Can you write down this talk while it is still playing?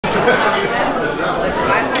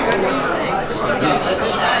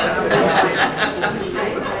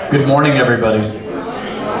Good morning, everybody.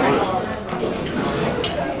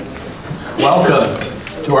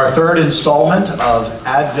 Welcome to our third installment of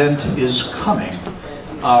Advent is Coming,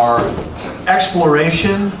 our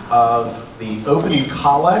exploration of the opening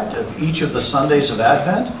collect of each of the Sundays of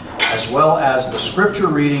Advent, as well as the scripture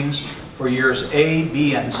readings for years A,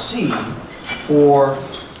 B, and C for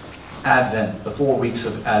Advent, the 4 weeks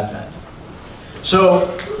of Advent.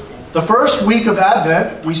 So, the first week of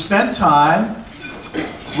Advent, we spent time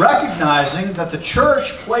recognizing that the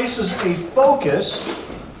church places a focus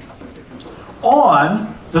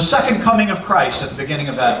on the second coming of Christ at the beginning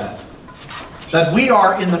of Advent. That we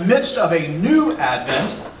are in the midst of a new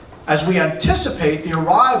Advent as we anticipate the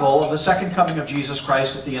arrival of the second coming of Jesus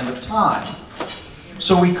Christ at the end of time.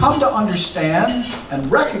 So we come to understand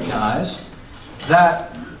and recognize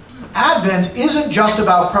that Advent isn't just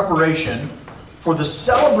about preparation for the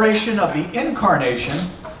celebration of the incarnation.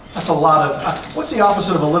 That's a lot of, what's the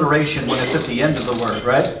opposite of alliteration when it's at the end of the word,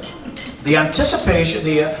 right? The anticipation,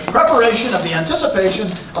 the preparation of the anticipation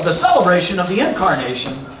of the celebration of the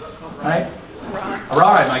incarnation, right? A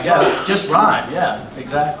rhyme, I guess. Just rhyme, yeah,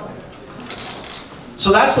 exactly.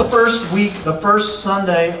 So that's the first week, the first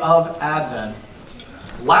Sunday of Advent.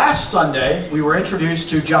 Last Sunday, we were introduced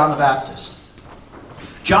to John the Baptist.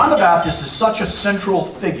 John the Baptist is such a central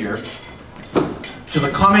figure to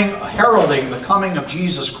the coming, heralding the coming of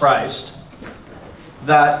Jesus Christ,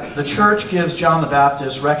 that the church gives John the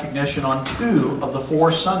Baptist recognition on 2 of the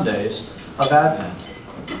 4 Sundays of Advent.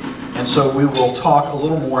 And so we will talk a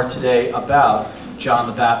little more today about John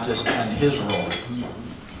the Baptist and his role.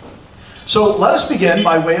 So let us begin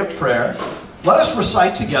by way of prayer. Let us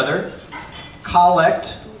recite together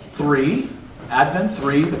Collect 3, Advent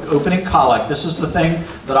 3, the opening collect. This is the thing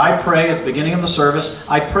that I pray at the beginning of the service.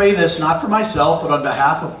 I pray this not for myself, but on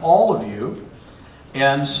behalf of all of you.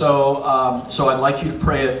 And so I'd like you to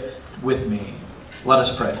pray it with me. Let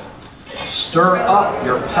us pray. Stir up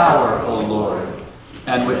your power, O Lord,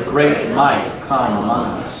 and with great might come among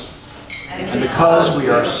us. And because we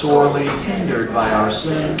are sorely hindered by our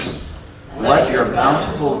sins, let your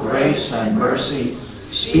bountiful grace and mercy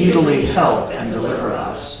speedily help and deliver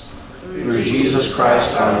us. Through Jesus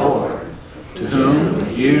Christ our Lord, to whom,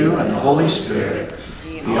 with you and the Holy Spirit,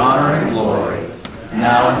 be honor and glory,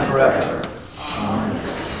 now and forever. Amen.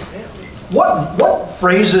 What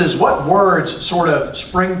phrases, what words sort of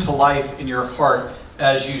spring to life in your heart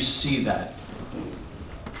as you see that?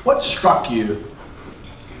 What struck you?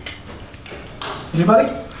 Anybody?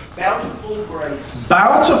 Bountiful grace.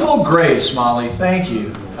 Bountiful grace, Molly. Thank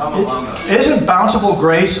you. Isn't bountiful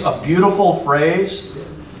grace a beautiful phrase?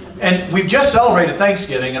 And we've just celebrated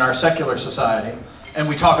Thanksgiving in our secular society. And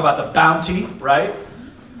we talk about the bounty, right?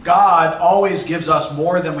 God always gives us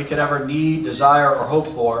more than we could ever need, desire, or hope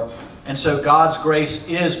for. And so God's grace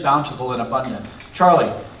is bountiful and abundant.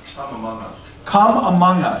 Charlie. Come among us. Come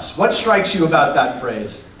among us. What strikes you about that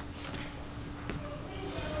phrase?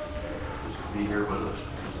 Just be here with us.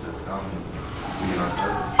 Just to come and be in our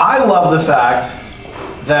presence. I love the fact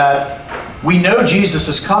that we know Jesus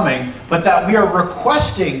is coming, but that we are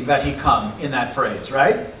requesting that he come in that phrase,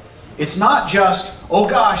 right? It's not just, oh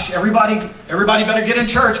gosh, everybody better get in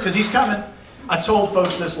church because he's coming. I told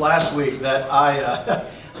folks this last week that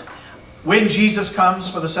when Jesus comes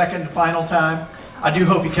for the second and final time, I do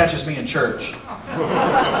hope he catches me in church.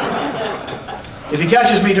 If he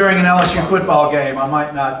catches me during an LSU football game, I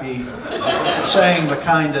might not be saying the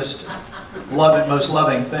kindest, most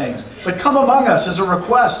loving things. But come among us is a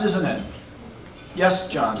request, isn't it? Yes,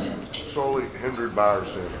 John? Sorely hindered by our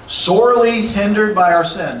sins. Sorely hindered by our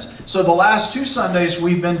sins. So the last 2 Sundays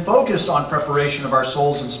we've been focused on preparation of our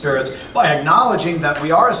souls and spirits by acknowledging that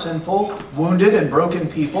we are a sinful, wounded, and broken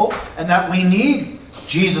people, and that we need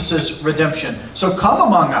Jesus' redemption. So come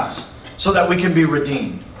among us so that we can be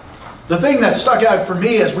redeemed. The thing that stuck out for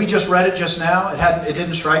me as we just read it just now, it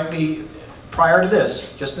didn't strike me prior to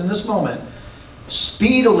this, just in this moment,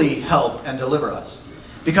 speedily help and deliver us.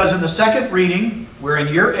 Because in the second reading, we're in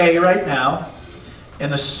year A right now.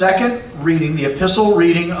 In the second reading, the epistle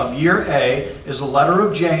reading of year A is the letter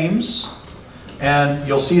of James. And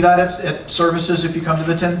you'll see that at services if you come to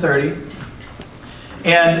the 10:30.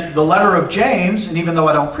 And the letter of James, and even though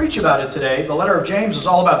I don't preach about it today, the letter of James is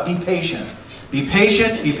all about be patient. Be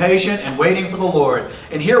patient, and waiting for the Lord.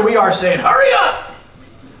 And here we are saying, hurry up!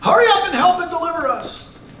 Hurry up and help and deliver us.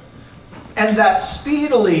 And that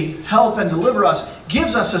speedily help and deliver us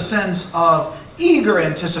gives us a sense of eager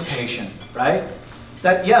anticipation, right?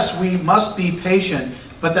 That yes, we must be patient,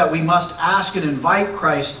 but that we must ask and invite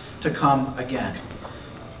Christ to come again.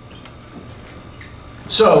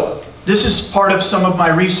 So, this is part of some of my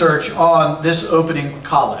research on this opening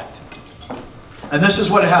collect. And this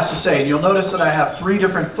is what it has to say. And you'll notice that I have 3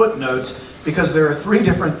 different footnotes because there are 3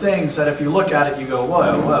 different things that if you look at it, you go,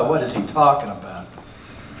 whoa, what is he talking about?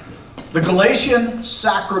 The Galatian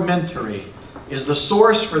Sacramentary is the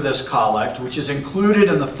source for this collect, which is included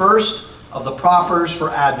in the first of the propers for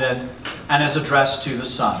Advent and is addressed to the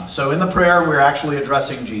Son. So in the prayer, we're actually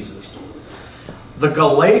addressing Jesus. The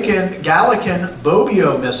Gallican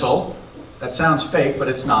Bobbio Missal, that sounds fake, but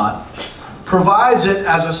it's not, provides it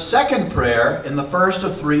as a second prayer in the first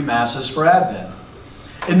of 3 Masses for Advent.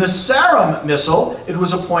 In the Sarum Missal, it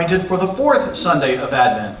was appointed for the 4th Sunday of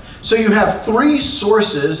Advent. So you have 3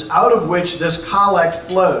 sources out of which this collect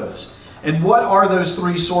flows. And what are those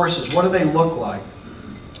 3 sources? What do they look like?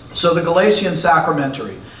 So the Galatian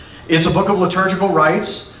Sacramentary. It's a book of liturgical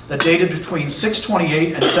rites that dated between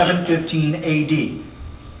 628 and 715 AD.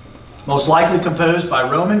 Most likely composed by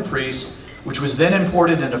Roman priests, which was then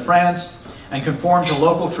imported into France and conformed to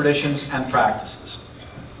local traditions and practices.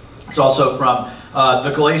 It's also from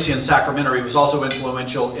the Galatian Sacramentary was also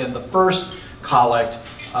influential in the first collect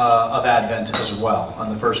of Advent as well, on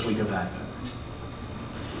the first week of Advent.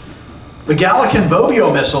 The Gallican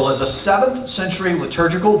Bobbio Missal is a 7th century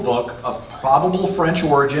liturgical book of probable French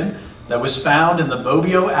origin that was found in the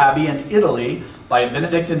Bobbio Abbey in Italy by a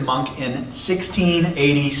Benedictine monk in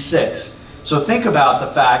 1686. So think about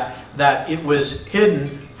the fact that it was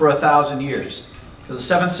hidden for 1,000 years. Because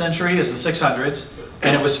the 7th century is the 600s,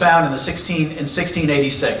 and it was found in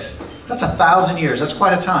 1686. That's 1,000 years. That's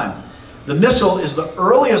quite a time. The Missal is the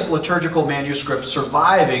earliest liturgical manuscript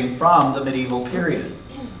surviving from the medieval period.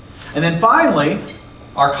 And then finally,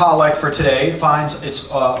 our collect for today finds its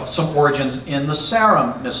some origins in the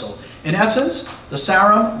Sarum Missal. In essence, the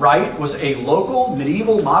Sarum rite was a local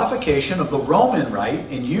medieval modification of the Roman rite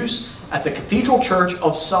in use at the Cathedral Church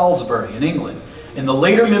of Salisbury in England. In the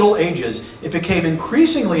later Middle Ages, it became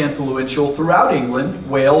increasingly influential throughout England,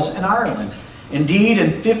 Wales, and Ireland. Indeed,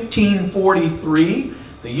 in 1543,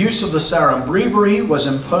 the use of the Sarum Breviary was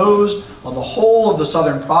imposed on the whole of the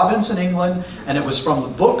southern province in England, and it was from the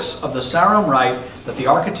books of the Sarum Rite that the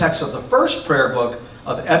architects of the first prayer book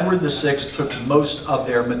of Edward VI took most of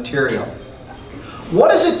their material. What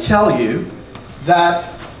does it tell you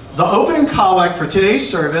that the opening collect for today's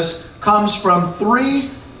service comes from 3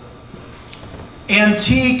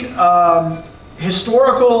 antique,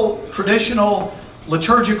 historical, traditional,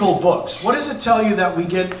 liturgical books? What does it tell you that we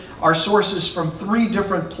get our sources from 3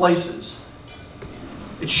 different places?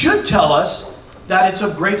 It should tell us that it's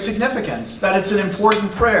of great significance, that it's an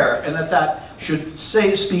important prayer, and that should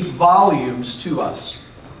speak volumes to us.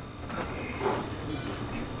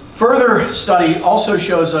 Further study also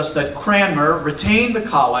shows us that Cranmer retained the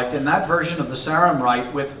collect in that version of the Sarum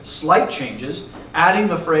Rite with slight changes, adding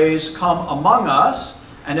the phrase, "Come among us,"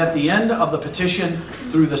 and at the end of the petition,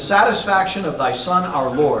 "through the satisfaction of thy Son,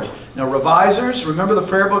 our Lord." Now, revisers, remember the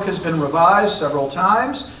prayer book has been revised several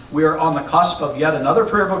times. We are on the cusp of yet another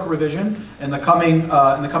prayer book revision in the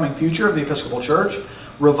coming future of the Episcopal Church.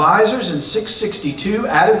 Revisers in 662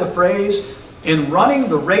 added the phrase, "in running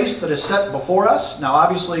the race that is set before us." Now,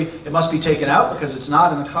 obviously, it must be taken out because it's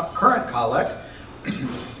not in the current collect.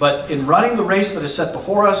 But in running the race that is set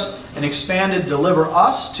before us, and expanded "deliver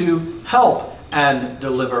us" to "help and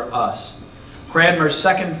deliver us." Cranmer's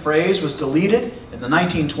second phrase was deleted in the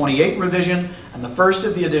 1928 revision, and the first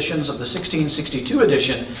of the editions of the 1662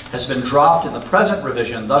 edition has been dropped in the present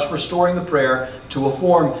revision, thus restoring the prayer to a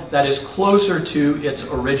form that is closer to its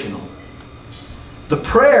original. The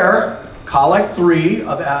prayer, Collect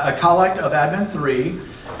of Advent 3,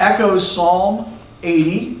 echoes Psalm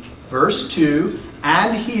 80, verse 2,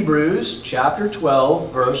 and Hebrews chapter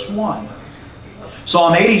 12, verse 1.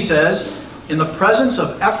 Psalm 80 says, "In the presence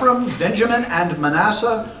of Ephraim, Benjamin, and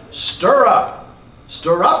Manasseh, stir up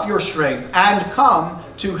your strength, and come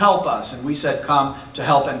to help us." And we said, "Come to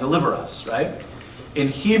help and deliver us," right? In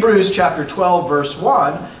Hebrews chapter 12, verse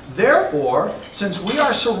 1, "Therefore, since we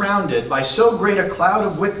are surrounded by so great a cloud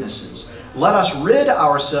of witnesses, let us rid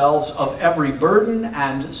ourselves of every burden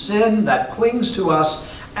and sin that clings to us,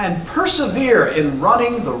 and persevere in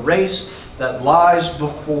running the race that lies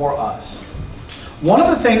before us." One of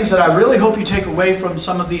the things that I really hope you take away from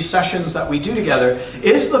some of these sessions that we do together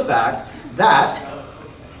is the fact that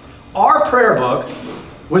our prayer book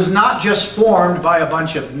was not just formed by a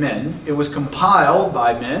bunch of men, it was compiled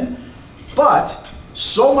by men, but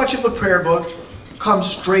so much of the prayer book comes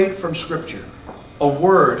straight from Scripture. A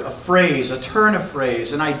word, a phrase, a turn of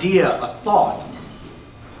phrase, an idea, a thought.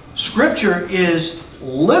 Scripture is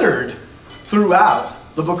littered throughout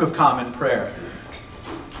the Book of Common Prayer.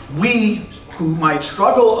 We who might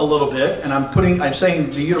struggle a little bit, and I'm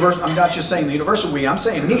saying the universal, I'm not just saying the universal we, I'm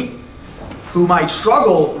saying me, who might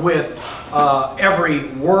struggle with every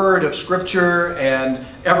word of Scripture and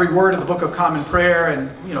every word of the Book of Common Prayer,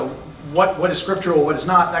 and what is scriptural, what is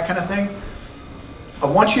not, that kind of thing. I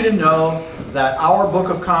want you to know that our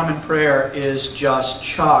Book of Common Prayer is just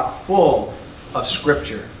chock full of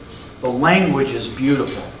Scripture. The language is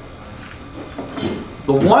beautiful.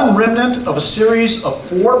 The one remnant of a series of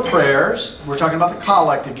 4 prayers, we're talking about the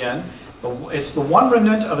collect again, it's the one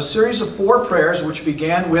remnant of a series of 4 prayers which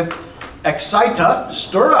began with excita,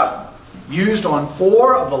 stir up, used on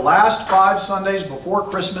 4 of the last 5 Sundays before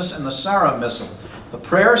Christmas in the Sarum Missal. The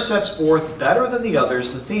prayer sets forth better than the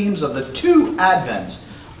others the themes of the 2 Advents,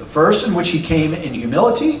 the first in which he came in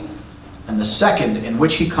humility, and the second in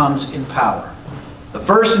which he comes in power. The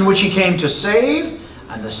first in which he came to save,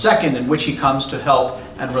 and the second in which he comes to help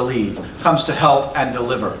and relieve, comes to help and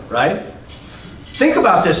deliver, right? Think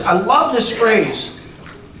about this. I love this phrase.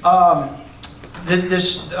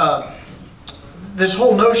 This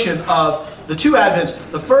whole notion of the 2 Advents.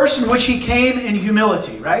 The first in which he came in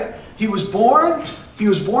humility, right? He was born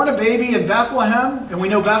a baby in Bethlehem, and we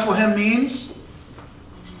know Bethlehem means.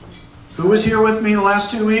 Who was here with me the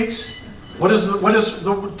last 2 weeks? What is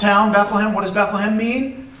the town Bethlehem? What does Bethlehem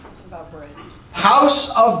mean? About bread.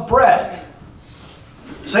 House of bread.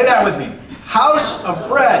 Say that with me. House of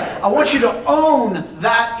bread. I want you to own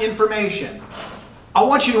that information. I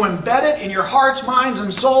want you to embed it in your hearts, minds,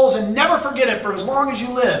 and souls and never forget it for as long as you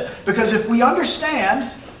live. Because if we understand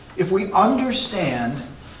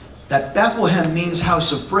that Bethlehem means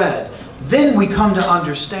house of bread, then we come to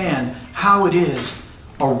understand how it is,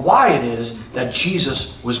 or why it is, that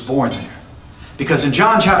Jesus was born there. Because in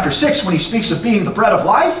John chapter 6, when he speaks of being the bread of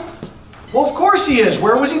life, well, of course he is.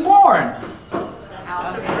 Where was he born?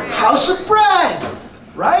 House of bread,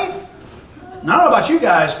 right? I don't know about you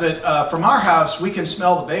guys, but from our house, we can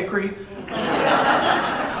smell the bakery.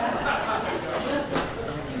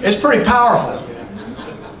 It's pretty powerful.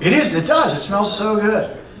 It is, it does. It smells so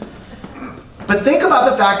good. But think about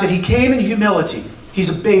the fact that he came in humility.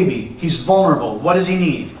 He's a baby. He's vulnerable. What does he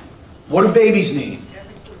need? What do babies need?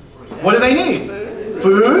 What do they need?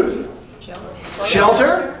 Food?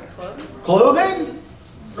 Shelter? Clothing?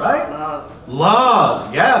 Right?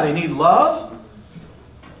 Love. Yeah, they need love.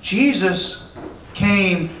 Jesus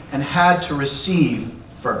came and had to receive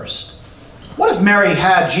first. What if Mary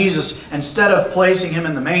had Jesus, instead of placing him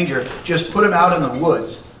in the manger, just put him out in the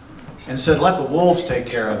woods and said, let the wolves take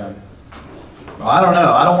care of him? Well, I don't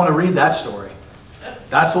know. I don't want to read that story.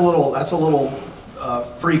 That's a little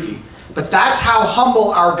freaky. But that's how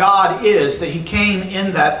humble our God is, that he came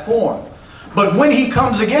in that form. But when he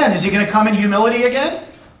comes again, is he going to come in humility again?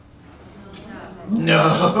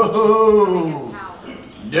 No.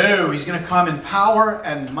 No, he's going to come in power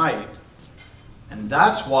and might. And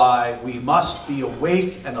that's why we must be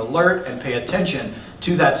awake and alert and pay attention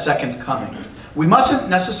to that second coming. We mustn't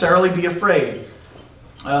necessarily be afraid.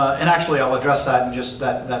 And actually, I'll address that in just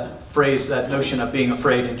that phrase, that notion of being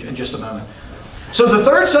afraid in just a moment. So the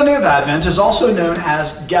third Sunday of Advent is also known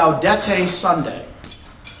as Gaudete Sunday.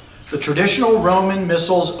 The traditional Roman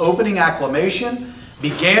Missal's opening acclamation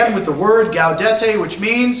began with the word Gaudete, which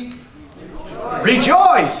means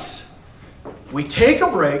rejoice. We take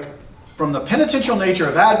a break from the penitential nature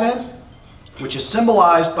of Advent, which is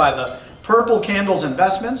symbolized by the purple candles and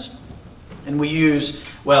vestments, and we use,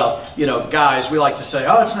 well, you know, guys, we like to say,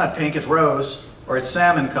 oh, it's not pink, it's rose, or it's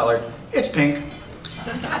salmon colored. It's pink.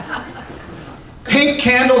 Pink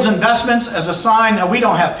candles and vestments as a sign. Now, we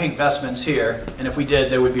don't have pink vestments here, and if we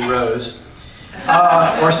did, they would be rose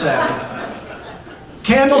or salmon.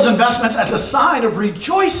 Candles and vestments as a sign of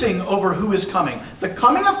rejoicing over who is coming. The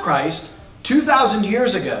coming of Christ 2,000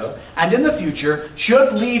 years ago and in the future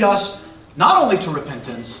should lead us not only to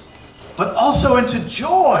repentance, but also into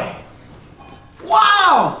joy.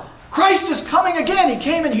 Wow! Christ is coming again. He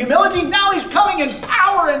came in humility. Now he's coming in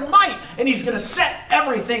power and might, and he's going to set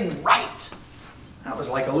everything right. That was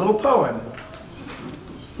like a little poem.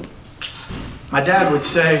 My dad would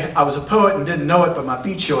say I was a poet and didn't know it, but my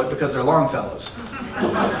feet show it because they're Longfellows.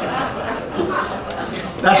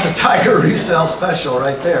 That's a Tiger Roussel special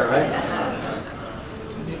right there, right?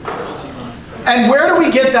 And where do we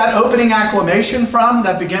get that opening acclamation from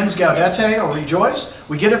that begins Gaudete, or rejoice?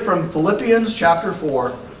 We get it from Philippians chapter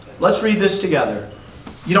 4. Let's read this together.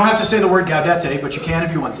 You don't have to say the word Gaudete, but you can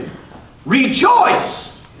if you want to.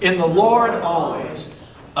 Rejoice in the Lord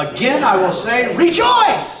always. Again I will say,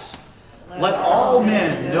 rejoice! Let all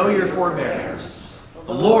men know your forbearance.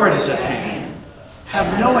 The Lord is at hand.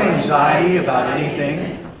 Have no anxiety about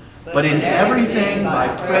anything, but in everything by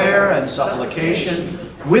prayer and supplication,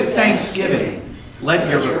 with thanksgiving, let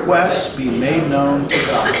your requests be made known to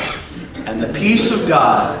God. And the peace of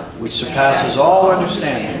God, which surpasses all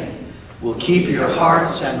understanding, will keep your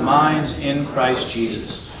hearts and minds in Christ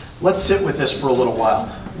Jesus. Let's sit with this for a little while.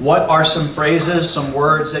 What are some phrases, some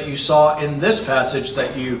words that you saw in this passage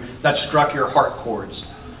that struck your heart chords?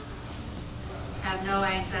 Have no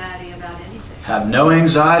anxiety about anything. Have no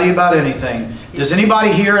anxiety about anything. Does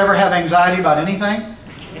anybody here ever have anxiety about anything?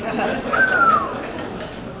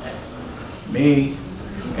 Me.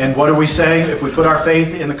 And what do we say? If we put our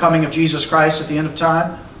faith in the coming of Jesus Christ at the end of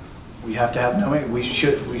time, we have to have we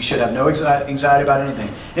should have no anxiety about anything.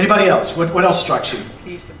 Anybody else? What else strikes you?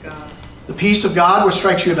 Peace of God. The peace of God. What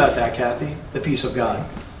strikes you about that, Kathy? The peace of God.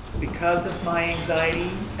 Because of my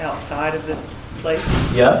anxiety outside of this place,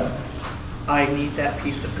 Yeah. I need that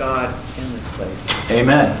peace of God in this place.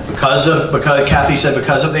 Amen. Because Kathy said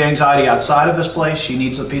because of the anxiety outside of this place, she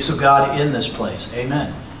needs the peace of God in this place.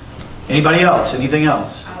 Amen. Anybody else? Anything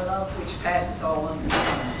else? I love which passes all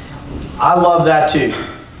understanding. I love that too.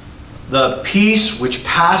 The peace which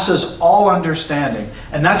passes all understanding.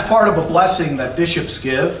 And that's part of a blessing that bishops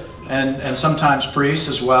give, and sometimes priests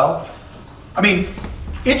as well. I mean,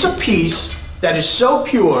 it's a peace that is so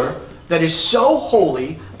pure, that is so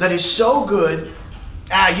holy, that is so good,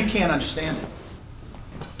 you can't understand it.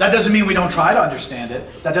 That doesn't mean we don't try to understand it.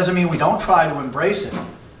 That doesn't mean we don't try to embrace it.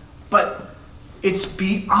 But it's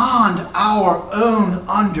beyond our own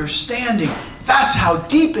understanding. That's how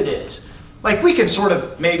deep it is. Like we can sort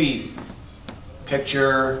of maybe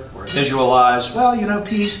picture or visualize, well, you know,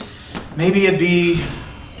 peace, maybe it'd be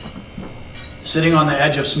sitting on the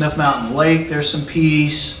edge of Smith Mountain Lake, there's some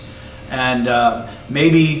peace, and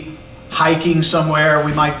maybe hiking somewhere,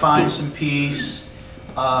 we might find some peace.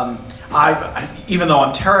 Even though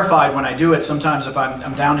I'm terrified when I do it, sometimes if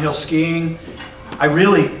I'm downhill skiing, I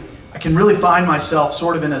can really find myself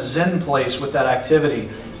sort of in a zen place with that activity,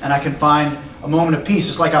 and I can find a moment of peace.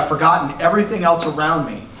 It's like I've forgotten everything else around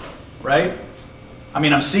me, right? I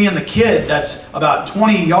mean, I'm seeing the kid that's about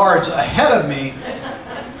 20 yards ahead of me,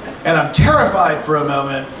 and I'm terrified for a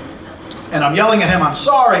moment, and I'm yelling at him, I'm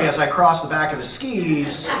sorry, as I cross the back of his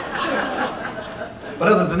skis. But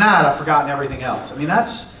other than that, I've forgotten everything else. I mean,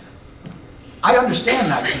 I understand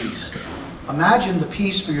that peace. Imagine the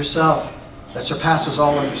peace for yourself that surpasses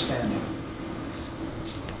all understanding.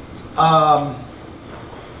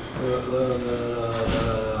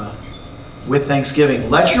 With thanksgiving,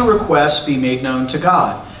 let your requests be made known to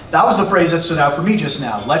God. That was the phrase that stood out for me just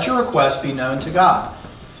now. Let your requests be known to God.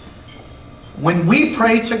 When we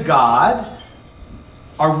pray to God,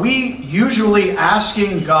 are we usually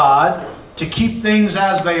asking God to keep things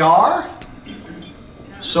as they are?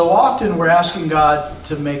 So often we're asking God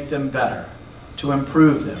to make them better, to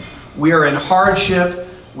improve them. We are in hardship,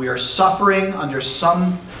 we are suffering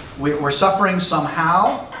we're suffering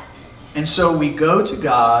somehow, and so we go to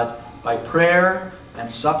God by prayer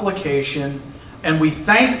and supplication, and we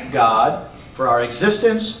thank God for our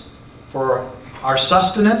existence, for our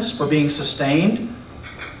sustenance, for being sustained.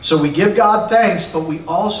 So we give God thanks, but we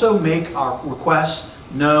also make our requests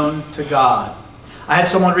known to God. I had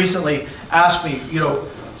someone recently ask me,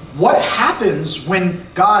 what happens when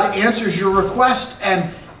God answers your request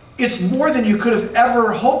and it's more than you could have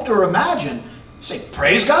ever hoped or imagined? You say,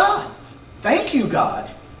 praise God. Thank you, God.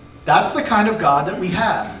 That's the kind of God that we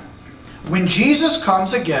have. When Jesus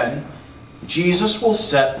comes again, Jesus will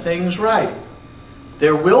set things right.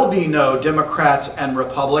 There will be no Democrats and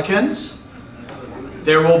Republicans.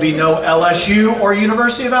 There will be no LSU or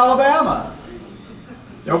University of Alabama.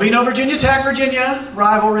 There will be no Virginia Tech, Virginia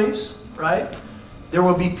rivalries, right? There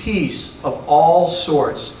will be peace of all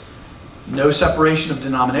sorts. No separation of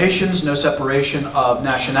denominations, no separation of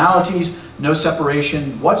nationalities, no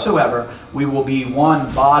separation whatsoever. We will be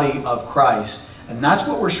one body of Christ. And that's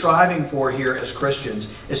what we're striving for here as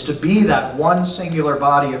Christians, is to be that one singular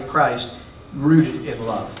body of Christ rooted in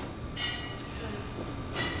love.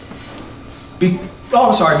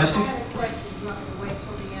 I'm sorry, Misty. I had a question. You want me to wait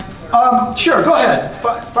till the end? Sure, go ahead.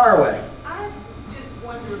 Fire away. I just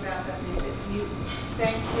wonder about that. Is it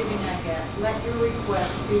Thanksgiving I get, let your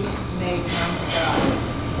request be made known to God.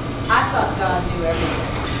 I thought God knew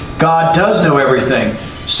everything. God does know everything.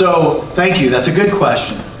 So, thank you. That's a good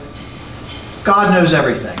question. God knows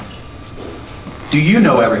everything. Do you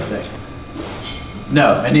know everything?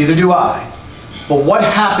 No, and neither do I. But what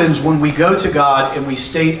happens when we go to God and we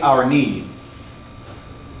state our need?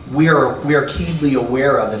 We are keenly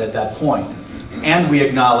aware of it at that point. And we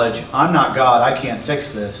acknowledge, I'm not God, I can't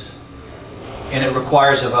fix this. And it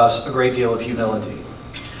requires of us a great deal of humility.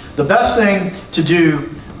 The best thing to do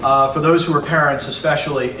for those who are parents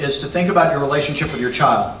especially, is to think about your relationship with your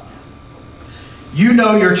child. You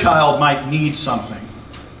know your child might need something,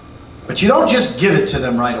 but you don't just give it to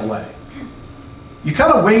them right away. You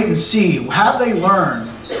kind of wait and see, have they learned?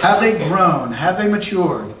 Have they grown? Have they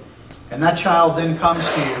matured? And that child then comes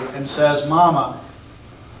to you and says, Mama,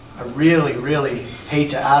 I really, really hate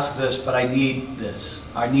to ask this, but I need this.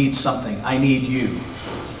 I need something. I need you.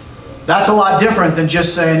 That's a lot different than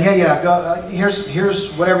just saying, yeah, go,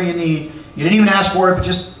 here's whatever you need. You didn't even ask for it, but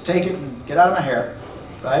just take it and get out of my hair,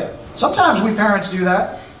 right? Sometimes we parents do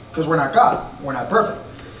that because we're not God. We're not perfect.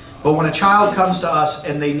 But when a child comes to us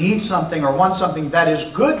and they need something or want something that is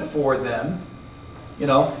good for them, you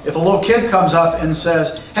know, if a little kid comes up and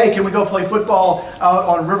says, hey, can we go play football out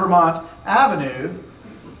on Rivermont Avenue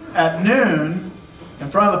at noon in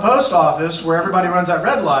front of the post office where everybody runs that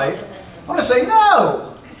red light, I'm going to say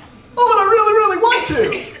no. Oh, but I really, really want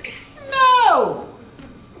to. No.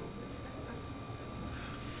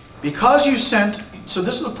 Because you sent, so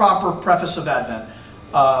this is the proper preface of Advent.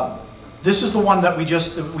 This is the one that we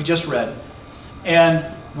just read. And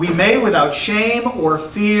we may without shame or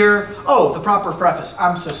fear. Oh, the proper preface.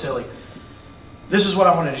 I'm so silly. This is what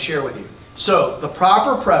I wanted to share with you. So the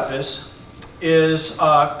proper preface is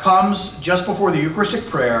comes just before the Eucharistic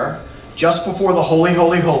prayer, just before the Holy,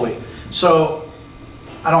 Holy, Holy. So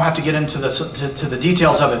I don't have to get into to the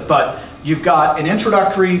details of it, but you've got an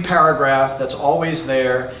introductory paragraph that's always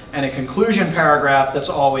there, and a conclusion paragraph that's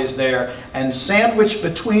always there, and sandwiched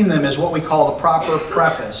between them is what we call the proper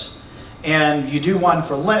preface. And you do one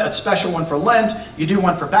for Lent, a special one for Lent, you do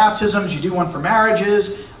one for baptisms, you do one for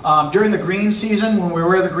marriages. During the green season, when we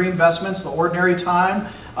wear the green vestments, the ordinary time,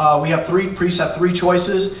 we have priests have three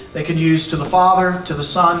choices. They can use to the Father, to the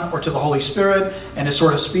Son, or to the Holy Spirit, and it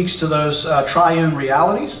sort of speaks to those triune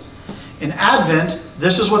realities. In Advent,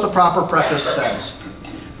 this is what the proper preface says.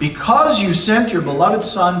 Because you sent your beloved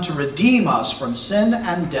Son to redeem us from sin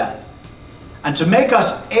and death, and to make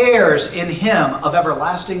us heirs in him of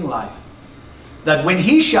everlasting life, that when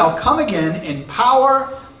he shall come again in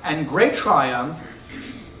power and great triumph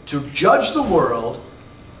to judge the world,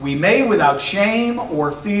 we may without shame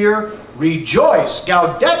or fear rejoice,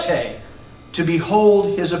 Gaudete, to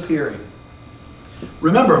behold his appearing.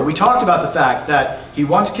 Remember, we talked about the fact that he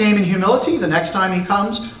once came in humility. The next time he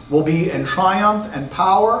comes will be in triumph and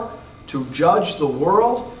power to judge the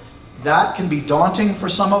world. That can be daunting for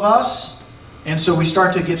some of us. And so we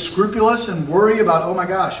start to get scrupulous and worry about, oh my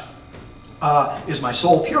gosh, is my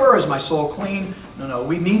soul pure? Is my soul clean? No,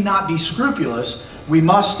 we need not be scrupulous. We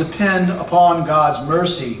must depend upon God's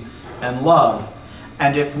mercy and love.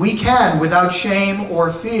 And if we can, without shame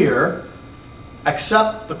or fear,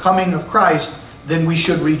 accept the coming of Christ, then we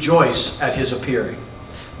should rejoice at his appearing.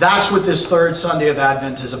 That's what this third Sunday of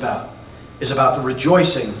Advent is about the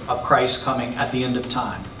rejoicing of Christ coming at the end of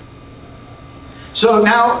time. So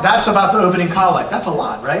now that's about the opening collect. That's a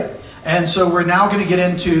lot, right? And so we're now going to get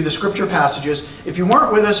into the scripture passages. If you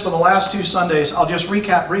weren't with us for the last two Sundays, I'll just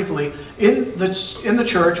recap briefly. In the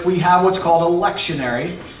church, we have what's called a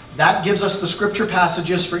lectionary. That gives us the scripture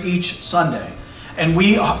passages for each Sunday. And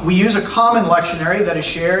we use a common lectionary that is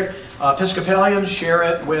shared. Episcopalians share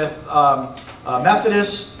it with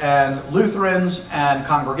Methodists and Lutherans and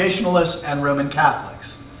Congregationalists and Roman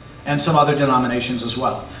Catholics and some other denominations as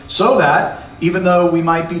well. So that even though we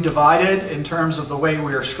might be divided in terms of the way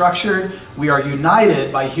we are structured, we are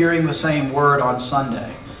united by hearing the same word on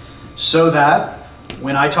Sunday. So that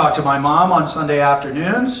when I talk to my mom on Sunday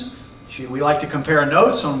afternoons, we like to compare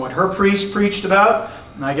notes on what her priest preached about,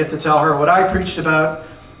 and I get to tell her what I preached about,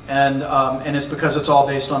 and it's because it's all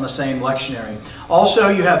based on the same lectionary. Also,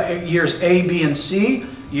 you have years A, B, and C.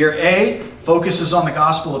 Year A focuses on the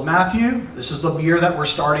Gospel of Matthew. This is the year that we're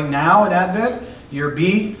starting now in Advent. Year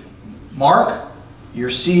B, Mark. Year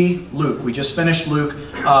C, Luke. We just finished Luke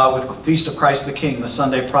with Feast of Christ the King, the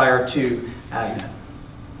Sunday prior to Advent.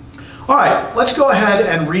 All right, let's go ahead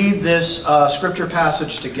and read this scripture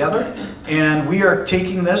passage together. And we are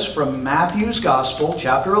taking this from Matthew's Gospel,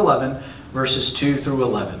 chapter 11, verses 2 through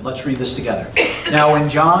 11. Let's read this together. Now when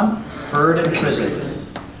John heard in prison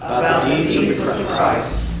about the deeds of the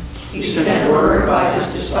Christ, he sent word by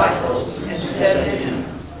his disciples and said to him,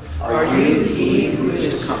 "Are you he who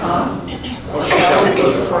is to come, or shall we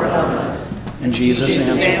look for another?" And Jesus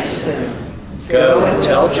answered them, "Go and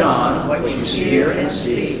tell John what you hear and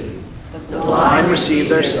see. The blind receive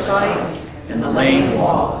their sight, and the lame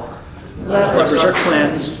walk. Lepers are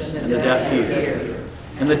cleansed, and the deaf hear.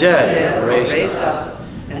 And the dead are raised up,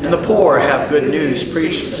 and the poor have good news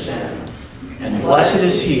preached to them. And blessed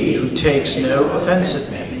is he who takes no offense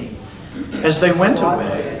at me." As they went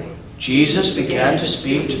away, Jesus began to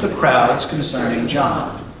speak to the crowds concerning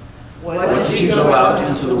John. What did you go out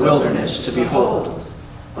into the wilderness to behold?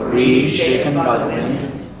 A reed shaken by the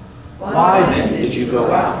wind? Why then did you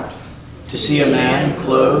go out? To see a man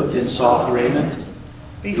clothed in soft raiment?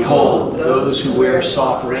 Behold, those who wear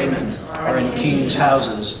soft raiment are in kings'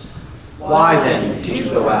 houses. Why then did you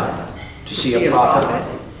go out? To see a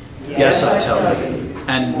prophet? Yes, I tell you,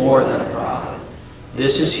 and more than a prophet.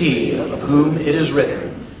 This is he of whom it is written,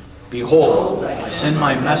 Behold, I send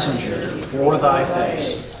my messenger before thy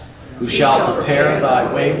face, who shall prepare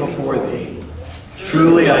thy way before thee.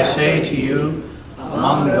 Truly I say to you,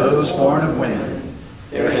 among those born of women,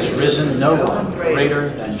 there has risen no one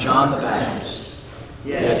greater than John the Baptist.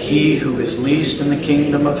 Yet he who is least in the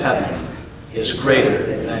kingdom of heaven is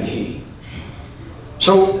greater than he.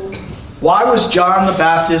 So, why was John the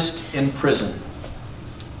Baptist in prison?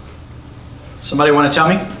 Somebody want to tell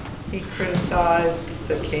me? He criticized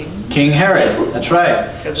the king. King Herod, that's right.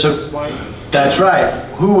 Because of his wife. That's right.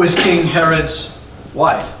 Who was King Herod's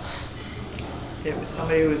wife? It was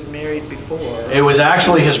somebody who was married before. It was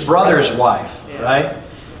actually his brother's wife, Yeah. right?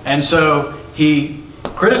 And so he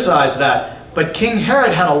criticized that. But King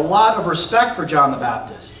Herod had a lot of respect for John the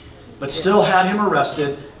Baptist, but still had him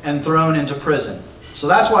arrested and thrown into prison. So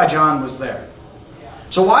that's why John was there.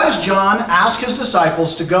 So why does John ask his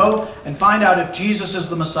disciples to go and find out if Jesus is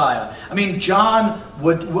the Messiah? I mean, John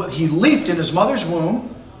he leaped in his mother's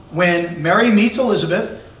womb when Mary meets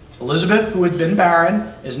Elizabeth. Elizabeth, who had been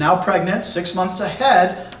barren, is now pregnant 6 months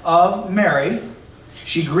ahead of Mary.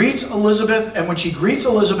 She greets Elizabeth, and when she greets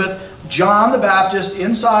Elizabeth, John the Baptist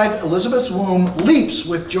inside Elizabeth's womb leaps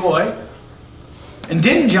with joy. And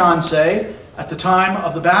didn't John say at the time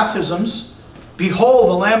of the baptisms, Behold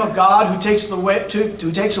the Lamb of God who takes away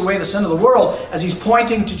the sin of the world, as he's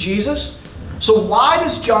pointing to Jesus? So why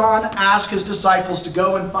does John ask his disciples to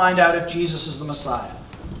go and find out if Jesus is the Messiah?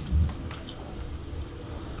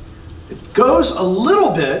 It goes a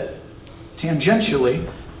little bit tangentially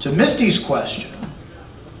to Misty's question.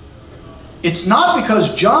 It's not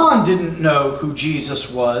because John didn't know who Jesus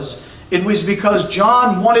was. It was because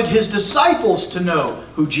John wanted his disciples to know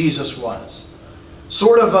who Jesus was.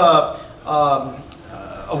 Sort of a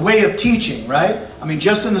way of teaching, right? I mean,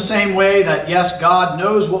 just in the same way that, yes, God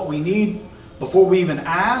knows what we need before we even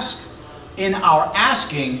ask, in our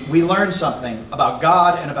asking, we learn something about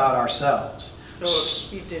God and about ourselves.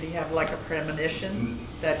 So did he have like a premonition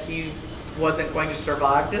that he wasn't going to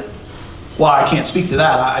survive this? Well, I can't speak to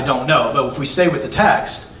that. I don't know. But if we stay with the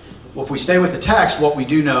text, what we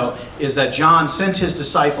do know is that John sent his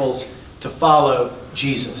disciples to follow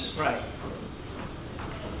Jesus. Right.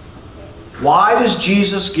 Why does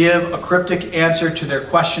Jesus give a cryptic answer to their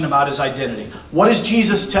question about his identity? What does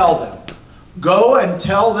Jesus tell them? Go and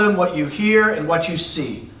tell them what you hear and what you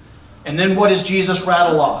see. And then what does Jesus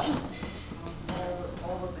rattle off?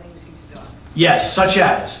 All the things he's done. Yes, such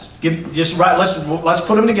as. Let's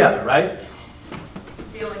put them together, right?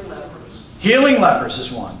 Healing lepers. Healing lepers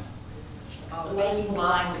is one. Making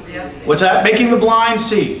blind see. What's that? Making the blind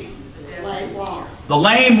see. The lame walk. The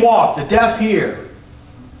lame walk. The deaf hear.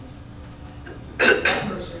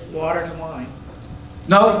 Water and wine.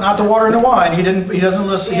 No, not the water and the wine. He doesn't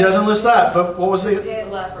list that. But what was the? Dead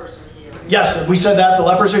lepers are healed. Yes, we said that. The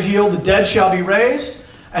lepers are healed, the dead shall be raised,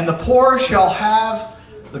 and the poor shall have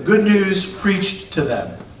the good news preached to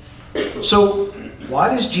them. So why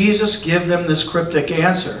does Jesus give them this cryptic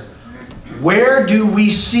answer? Where do we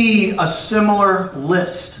see a similar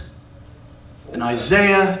list? In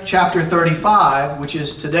Isaiah chapter 35, which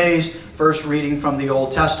is today's first reading from the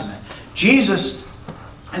Old Testament.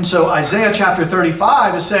 And so Isaiah chapter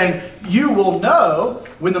 35 is saying, you will know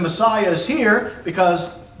when the Messiah is here,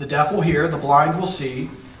 because the deaf will hear, the blind will see,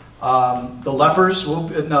 the lepers will,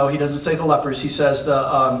 no, he doesn't say the lepers, he says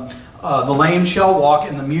the lame shall walk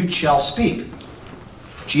and the mute shall speak.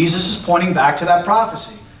 Jesus is pointing back to that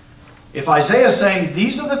prophecy. If Isaiah is saying,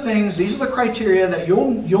 these are the things, these are the criteria that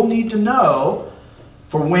you'll need to know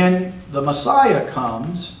for when the Messiah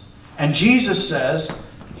comes, and Jesus says,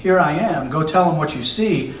 here I am, go tell them what you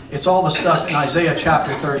see. It's all the stuff in Isaiah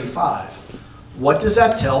chapter 35. What does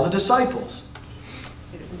that tell the disciples?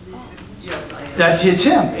 That it's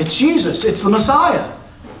him, it's Jesus, it's the Messiah.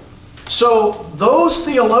 So those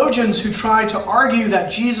theologians who try to argue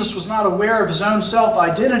that Jesus was not aware of his own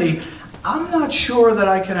self-identity, I'm not sure that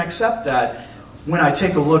I can accept that when I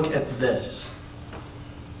take a look at this.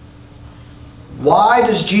 Why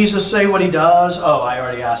does Jesus say what he does? Oh, I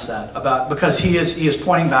already asked that. Because he is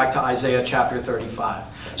pointing back to Isaiah chapter 35.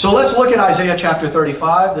 So let's look at Isaiah chapter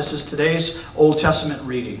 35. This is today's Old Testament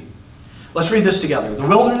reading. Let's read this together. The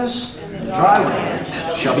wilderness and the dry land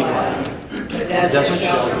shall be glad. The desert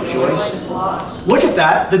shall rejoice. Look at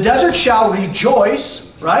that. The desert shall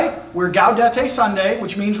rejoice, right? We're Gaudete Sunday,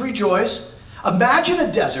 which means rejoice. Imagine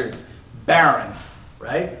a desert, barren,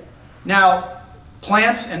 right? Now,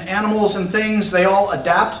 plants and animals and things, they all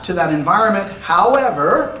adapt to that environment.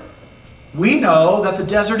 However, we know that the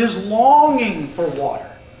desert is longing for water.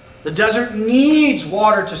 The desert needs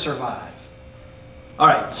water to survive. All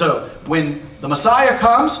right, so when the Messiah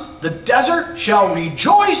comes, the desert shall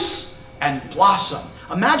rejoice and blossom.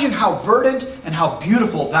 Imagine how verdant and how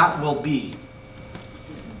beautiful that will be.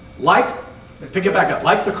 Pick it back up.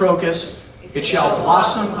 Like the crocus, it shall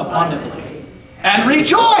blossom abundantly and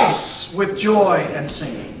rejoice with joy and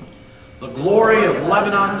singing. The glory of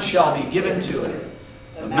Lebanon shall be given to it,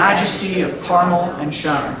 the majesty of Carmel and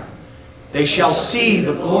Sharon. They shall see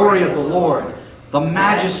the glory of the Lord, the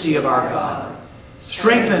majesty of our God.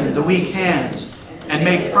 Strengthen the weak hands and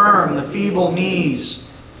make firm the feeble knees.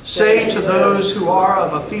 Say to those who are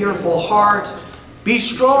of a fearful heart, be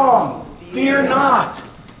strong, fear not.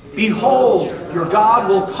 Behold, your God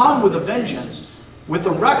will come with a vengeance, with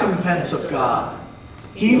the recompense of God.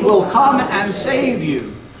 He will come and save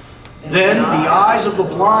you. Then the eyes of the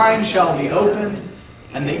blind shall be opened,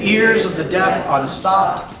 and the ears of the deaf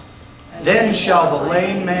unstopped. Then shall the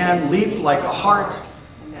lame man leap like a hart,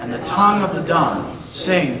 and the tongue of the dumb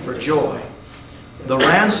sing for joy. The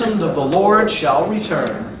ransomed of the Lord shall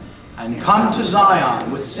return, and come to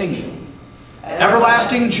Zion with singing.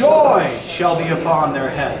 Everlasting joy shall be upon their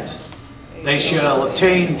heads. They shall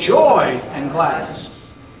obtain joy and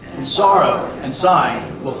gladness, and sorrow and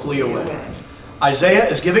sighing will flee away. Isaiah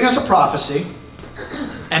is giving us a prophecy,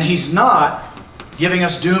 and he's not giving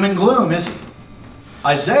us doom and gloom, is he?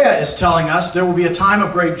 Isaiah is telling us there will be a time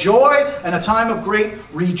of great joy and a time of great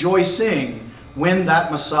rejoicing when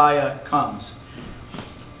that Messiah comes.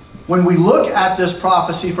 When we look at this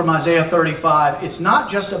prophecy from Isaiah 35, it's not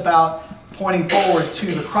just about pointing forward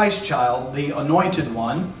to the Christ child, the anointed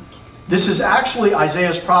one. This is actually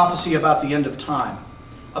Isaiah's prophecy about the end of time,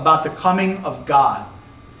 about the coming of God.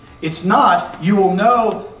 It's not, you will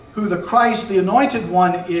know who the Christ, the anointed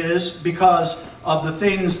one, is because of the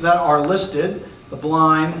things that are listed, the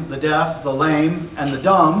blind, the deaf, the lame, and the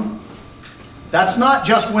dumb. That's not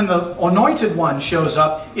just when the anointed one shows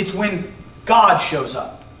up, it's when God shows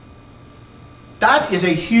up. That is a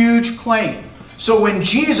huge claim. So when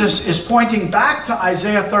Jesus is pointing back to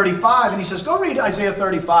Isaiah 35, and he says, go read Isaiah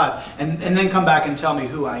 35, and then come back and tell me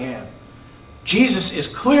who I am. Jesus is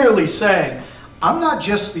clearly saying, I'm not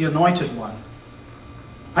just the anointed one.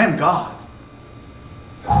 I am God.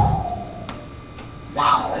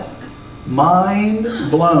 Wow. Mind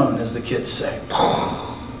blown, as the kids say.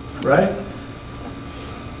 Right?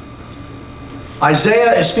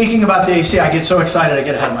 Isaiah is speaking about the... See, I get so excited, I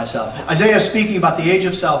get ahead of myself. Isaiah is speaking about the age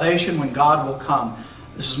of salvation when God will come.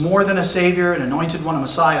 This is more than a Savior, an anointed one, a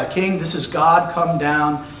Messiah, a King. This is God come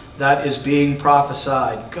down that is being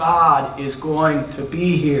prophesied. God is going to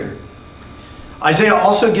be here. Isaiah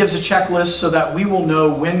also gives a checklist so that we will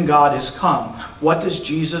know when God has come. What does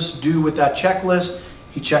Jesus do with that checklist?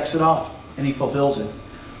 He checks it off and he fulfills it.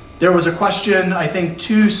 There was a question, I think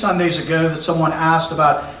 2 Sundays ago, that someone asked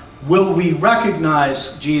about, will we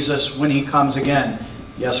recognize Jesus when he comes again?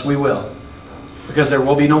 Yes, we will. Because there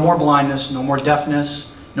will be no more blindness, no more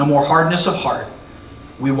deafness, no more hardness of heart.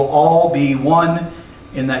 We will all be one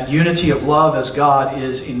in that unity of love as God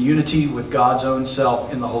is in unity with God's own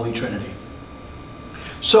self in the Holy Trinity.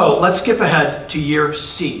 So let's skip ahead to year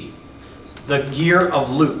C, the year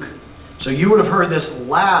of Luke. So you would have heard this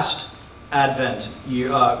last Advent,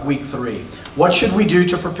 week 3. What should we do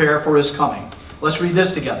to prepare for his coming? Let's read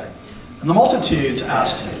this together. And the multitudes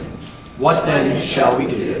asked him, what then shall we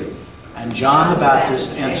do? And John the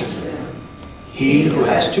Baptist answered them, he who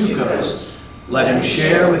has 2 coats, let him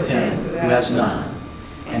share with him who has none.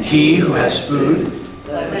 And he who has food,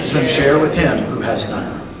 let him share with him who has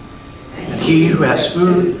none. And he who has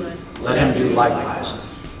food, let him do likewise.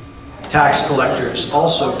 Tax collectors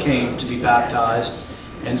also came to be baptized,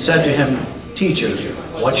 and said to him, Teacher,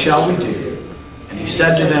 what shall we do? And he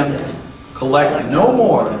said to them, collect no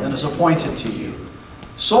more than is appointed to you.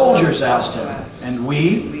 Soldiers asked him, and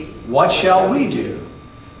we, what shall we do?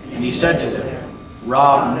 And he said to them,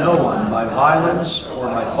 rob no one by violence or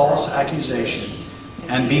by false accusation,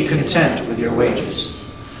 and be content with your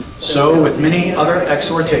wages. So with many other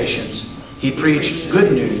exhortations, he preached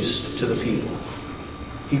good news to the people.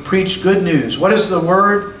 He preached good news. What is the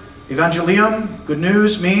word evangelium? Good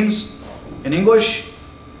news means, in English,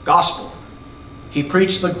 gospel. He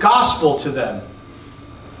preached the gospel to them.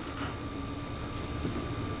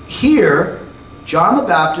 Here, John the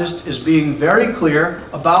Baptist is being very clear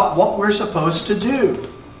about what we're supposed to do.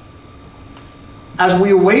 As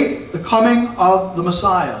we await the coming of the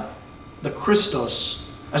Messiah, the Christos,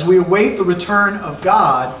 as we await the return of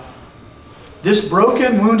God, this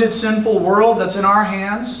broken, wounded, sinful world that's in our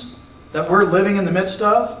hands, that we're living in the midst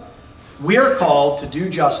of, we are called to do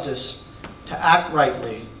justice, to act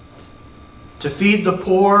rightly, to feed the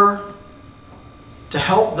poor, to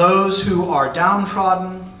help those who are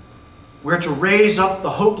downtrodden. We're to raise up the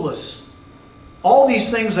hopeless. All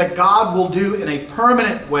these things that God will do in a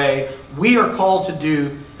permanent way, we are called to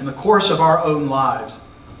do in the course of our own lives.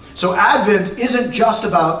 So Advent isn't just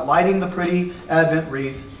about lighting the pretty Advent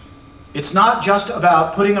wreath. It's not just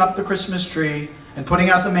about putting up the Christmas tree and putting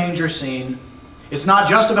out the manger scene. It's not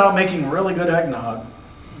just about making really good eggnog.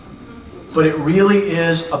 But it really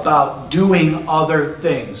is about doing other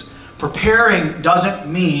things. Preparing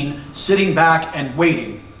doesn't mean sitting back and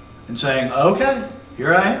waiting and saying, okay,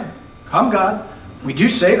 here I am. Come, God. We do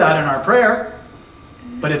say that in our prayer,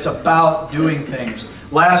 but it's about doing things.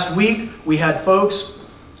 Last week, we had folks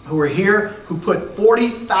who were here who put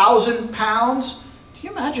 40,000 pounds. Do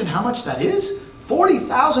you imagine how much that is?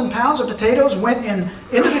 40,000 pounds of potatoes went in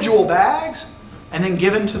individual bags and then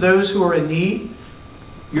given to those who are in need.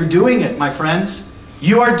 You're doing it, my friends.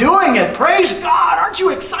 You are doing it. Praise God. Aren't you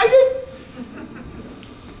excited?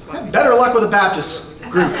 Better luck with the Baptist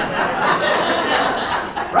group.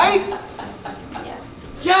 Right? Yes.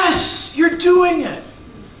 Yes, you're doing it.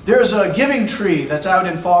 There's a giving tree that's out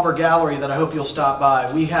in Fauber Gallery that I hope you'll stop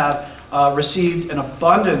by. We have received an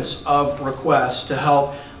abundance of requests to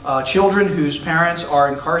help children whose parents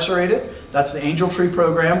are incarcerated. That's the Angel Tree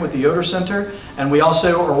program with the Yoder Center. And we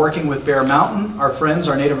also are working with Bear Mountain, our friends,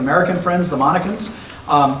 our Native American friends, the Monicans.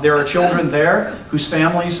 There are children there whose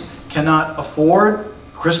families cannot afford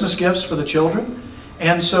Christmas gifts for the children.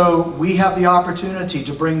 And so we have the opportunity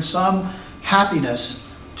to bring some happiness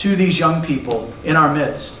to these young people in our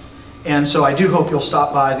midst. And so I do hope you'll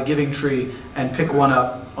stop by the Giving Tree and pick one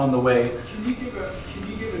up on the way. Can you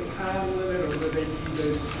give a time limit, or would they keep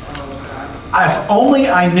those time? If only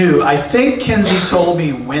I knew. I think Kinsey told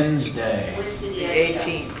me Wednesday. The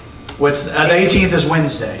 18th. What's the 18th is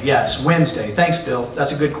Wednesday. Yes, Wednesday. Thanks, Bill.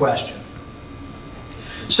 That's a good question.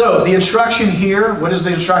 So the instruction here, what is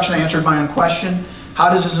the instruction? I answered my own question. How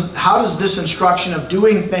does this instruction of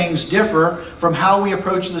doing things differ from how we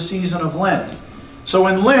approach the season of Lent? So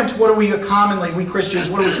in Lent, what do we commonly, we Christians,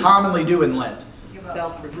 what do we commonly do in Lent?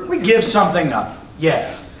 We give something up.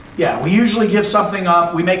 Yeah, we usually give something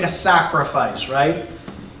up. We make a sacrifice, right?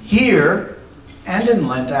 Here, and in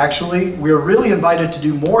Lent, actually, we're really invited to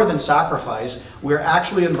do more than sacrifice. We're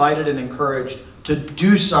actually invited and encouraged to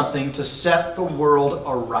do something to set the world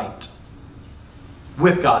aright.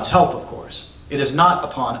 With God's help, of course. It is not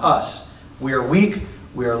upon us. We are weak,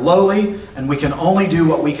 we are lowly, and we can only do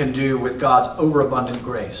what we can do with God's overabundant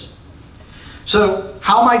grace. So,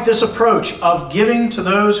 how might this approach of giving to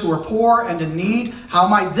those who are poor and in need, how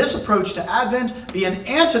might this approach to Advent be an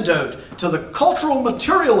antidote to the cultural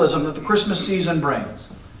materialism that the Christmas season brings?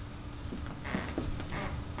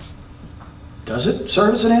 Does it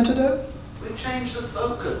serve as an antidote? We change the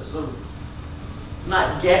focus of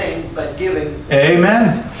not getting, but giving.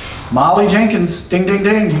 Amen. Molly Jenkins, ding, ding,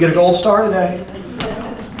 ding. You get a gold star today.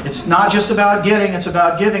 It's not just about getting, it's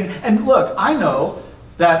about giving. And look, I know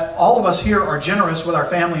that all of us here are generous with our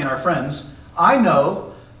family and our friends. I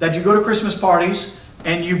know that you go to Christmas parties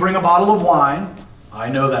and you bring a bottle of wine. I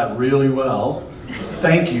know that really well.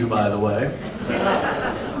 Thank you, by the way.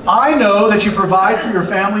 I know that you provide for your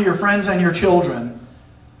family, your friends, and your children.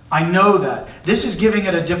 I know that. This is giving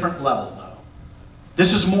at a different level, though.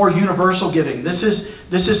 This is more universal giving. This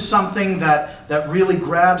is something that really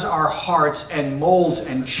grabs our hearts and molds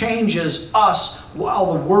and changes us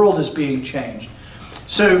while the world is being changed.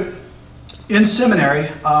 So, in seminary,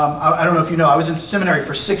 I don't know if you know, I was in seminary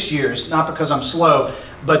for 6 years, not because I'm slow,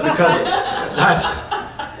 but because that's...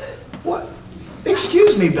 What?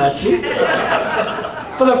 Excuse me, Betsy.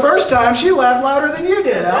 For the first time, she laughed louder than you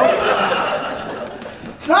did, Alice.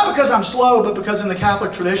 It's not because I'm slow, but because in the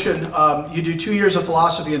Catholic tradition, you do 2 years of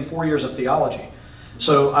philosophy and 4 years of theology.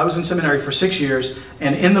 So I was in seminary for 6 years,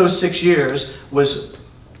 and in those 6 years was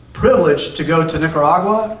privileged to go to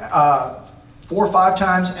Nicaragua 4 or 5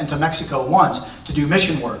 times and to Mexico once to do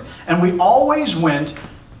mission work. And we always went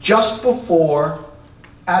just before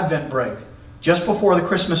Advent break, just before the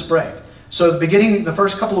Christmas break. So the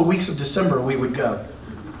first couple of weeks of December, we would go.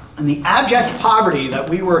 And the abject poverty that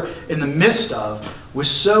we were in the midst of was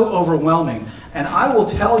so overwhelming. And I will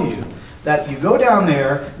tell you that you go down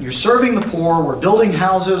there, you're serving the poor, we're building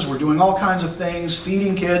houses, we're doing all kinds of things,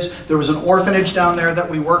 feeding kids. There was an orphanage down there that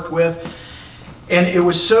we worked with. And it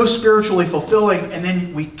was so spiritually fulfilling. And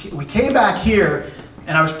then we came back here,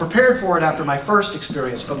 and I was prepared for it after my first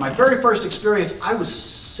experience. But my very first experience, I was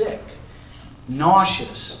sick,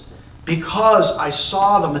 nauseous, because I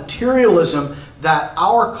saw the materialism that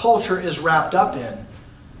our culture is wrapped up in.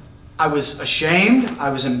 I was ashamed. I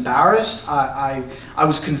was embarrassed. I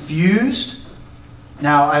was confused.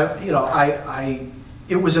 Now,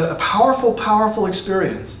 it was a powerful, powerful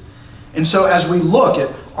experience. And so as we look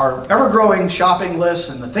at our ever-growing shopping lists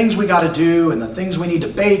and the things we got to do and the things we need to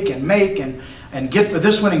bake and make and get for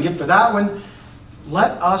this one and get for that one,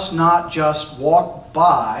 let us not just walk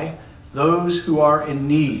by those who are in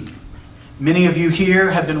need. Many of you here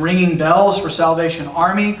have been ringing bells for Salvation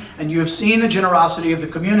Army, and you have seen the generosity of the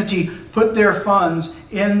community put their funds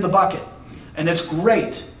in the bucket. And it's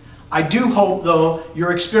great. I do hope, though,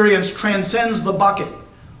 your experience transcends the bucket,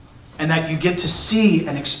 and that you get to see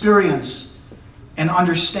and experience and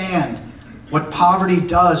understand what poverty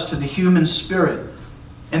does to the human spirit.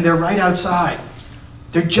 And they're right outside.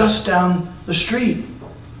 They're just down the street,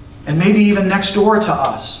 and maybe even next door to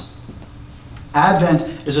us.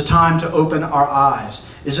 Advent is a time to open our eyes.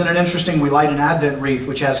 Isn't it interesting? We light an Advent wreath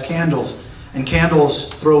which has candles, and candles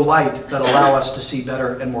throw light that allow us to see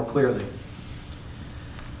better and more clearly.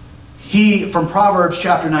 From Proverbs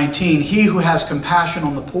chapter 19, he who has compassion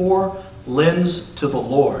on the poor lends to the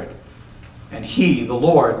Lord, and he, the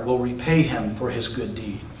Lord, will repay him for his good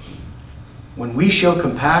deed. When we show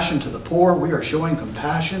compassion to the poor, we are showing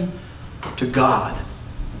compassion to God,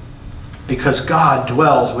 because God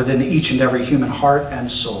dwells within each and every human heart and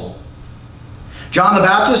soul. John the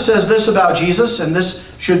Baptist says this about Jesus, and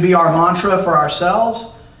this should be our mantra for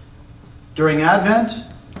ourselves during Advent.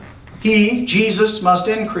 He, Jesus, must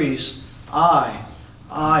increase. I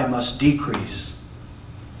must decrease.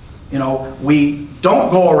 You know, we don't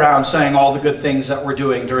go around saying all the good things that we're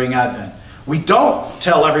doing during Advent. We don't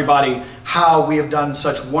tell everybody how we have done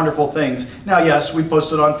such wonderful things. Now, yes, we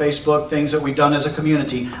posted on Facebook things that we've done as a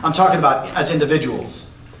community. I'm talking about as individuals.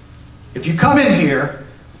 If you come in here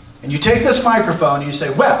and you take this microphone and you say,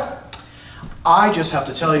 well, I just have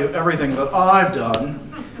to tell you everything that I've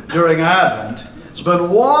done during Advent. It's been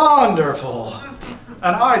wonderful.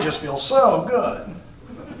 And I just feel so good.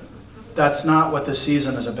 That's not what this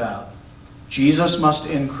season is about. Jesus must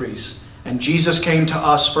increase. And Jesus came to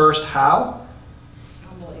us first, how?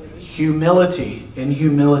 Humility. In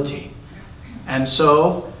humility. And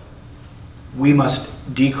so, we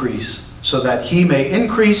must decrease so that he may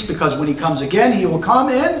increase, because when he comes again, he will come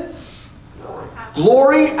in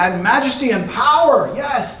glory and majesty and power.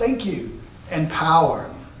 Yes, thank you. And power.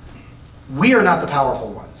 We are not the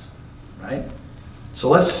powerful ones, right? So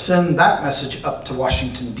let's send that message up to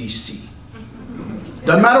Washington, D.C.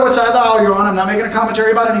 Doesn't matter what side of the aisle you're on. I'm not making a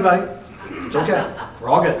commentary about anybody. It's okay. We're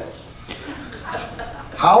all good.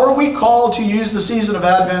 How are we called to use the season of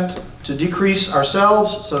Advent to decrease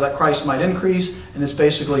ourselves so that Christ might increase? And it's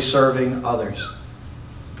basically serving others.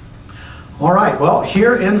 All right. Well,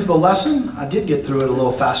 here ends the lesson. I did get through it a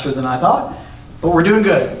little faster than I thought, but we're doing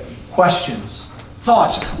good. Questions?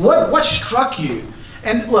 Thoughts? What struck you?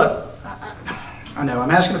 And look, I know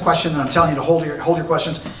I'm asking a question and I'm telling you to hold your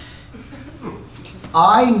questions.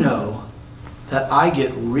 I know that I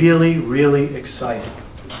get really, really excited.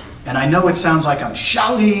 And I know it sounds like I'm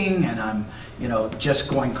shouting and I'm, just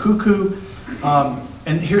going cuckoo.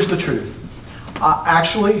 And here's the truth.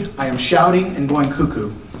 Actually, I am shouting and going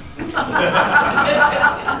cuckoo.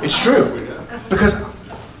 It's true. Because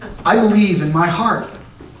I believe in my heart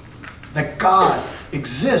that God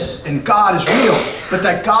exists and God is real, but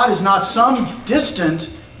that God is not some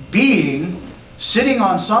distant being sitting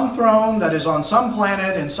on some throne that is on some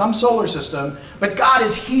planet in some solar system, but God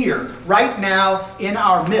is here right now in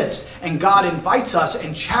our midst, and God invites us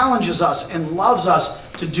and challenges us and loves us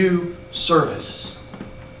to do service.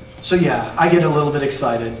 So yeah, I get a little bit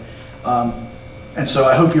excited, and so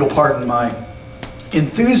I hope you'll pardon my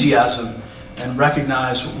enthusiasm and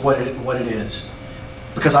recognize what it is,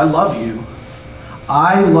 because I love you.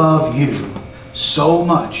 I love you so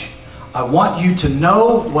much. I want you to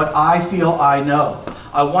know what I feel I know.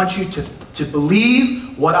 I want you to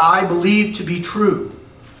believe what I believe to be true.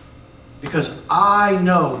 Because I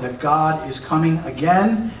know that God is coming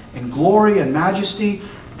again in glory and majesty,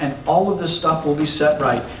 and all of this stuff will be set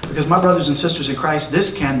right. Because my brothers and sisters in Christ,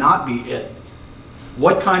 this cannot be it.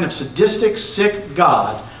 What kind of sadistic, sick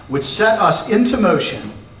God would set us into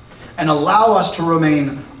motion and allow us to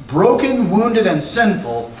remain broken, wounded, and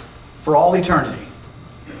sinful for all eternity?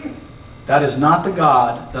 That is not the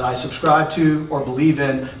God that I subscribe to or believe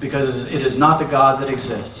in, because it is not the God that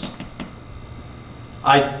exists.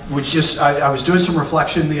 I was doing some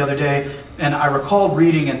reflection the other day, and I recalled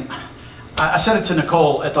reading, and I said it to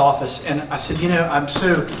Nicole at the office, and I said,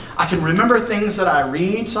 I can remember things that I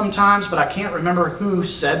read sometimes, but I can't remember who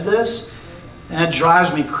said this, and it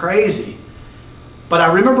drives me crazy. But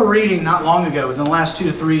I remember reading not long ago, within the last 2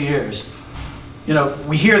 to 3 years,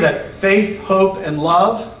 we hear that faith, hope, and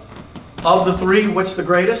love, of the three, what's the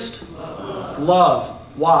greatest? Love.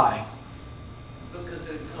 Why? Because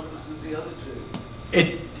it encompasses the other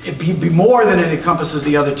two. It'd be more than it encompasses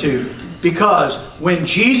the other two. Because when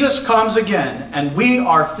Jesus comes again, and we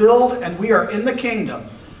are filled and we are in the kingdom,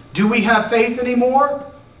 do we have faith anymore?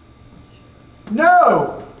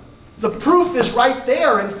 No. The proof is right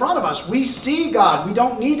there in front of us. We see God. We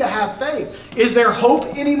don't need to have faith. Is there hope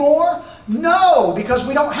anymore? No, because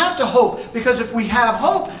we don't have to hope. Because if we have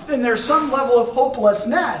hope, then there's some level of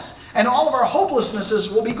hopelessness. And all of our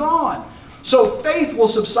hopelessnesses will be gone. So faith will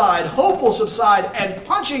subside, hope will subside, and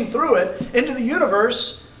punching through it into the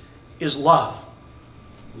universe is love.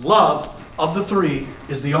 Love of the three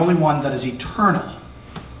is the only one that is eternal.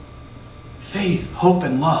 Faith, hope,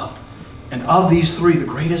 and love. And of these three, the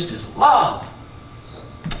greatest is love.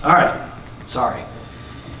 All right. Sorry.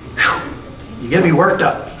 Whew. You get me worked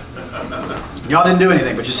up. Y'all didn't do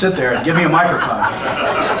anything, but you sit there and give me a microphone.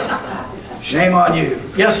 Shame on you.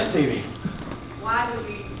 Yes, Stevie. Why do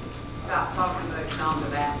we stop talking about John the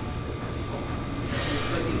Baptist?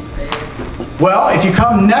 Well, if you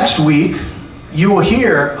come next week, you will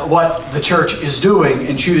hear what the church is doing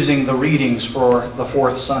in choosing the readings for the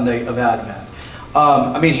fourth Sunday of Advent.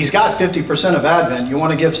 He's got 50% of Advent. You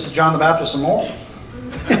want to give John the Baptist some more?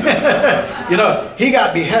 He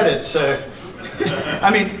got beheaded, so...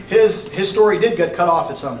 his story did get cut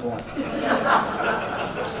off at some point.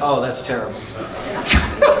 Oh, that's terrible.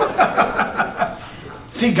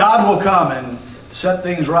 See, God will come and set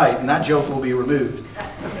things right, and that joke will be removed.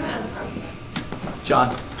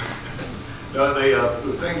 John? No,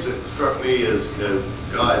 the things that struck me is that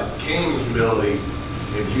God came in humility,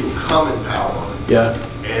 and He will come in power. Yeah.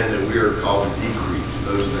 And that we are called to decrease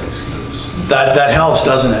those things. That helps,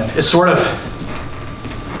 doesn't it? It sort of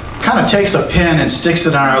kind of takes a pin and sticks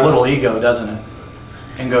it on our little ego, doesn't it?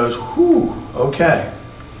 And goes, whew, okay.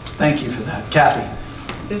 Thank you for that. Kathy?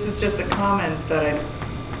 This is just a comment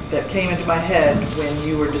that came into my head when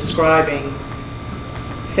you were describing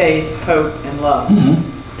faith, hope, and love.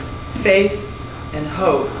 Mm-hmm. Faith and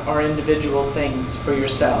hope are individual things for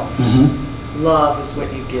yourself. Mm-hmm. Love is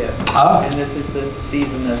what you give. Oh. And this is the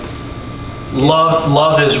season of...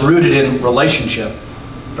 Love is rooted in relationship,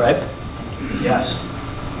 right? Yes.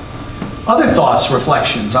 Other thoughts,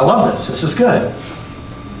 reflections. I love this. This is good.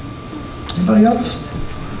 Anybody else?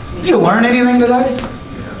 Did you learn anything today?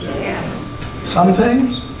 Yes. Some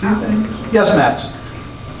things? A few things? Yes, Max.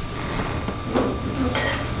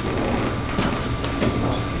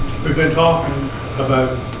 We've been talking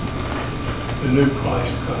about the new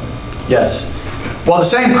Christ coming. Yes. Well, the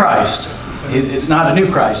same Christ. It's not a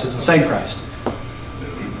new Christ. It's the same Christ.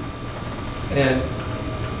 And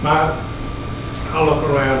I look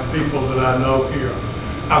around people that I know here.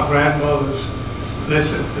 Our grandmothers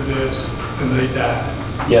listened to this and they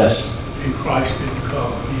died. Yes. And Christ didn't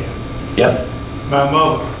come again. Yep.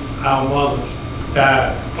 Our mothers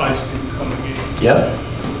died. Christ didn't come again. Yep.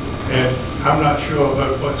 And I'm not sure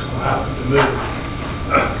about what's going to happen to me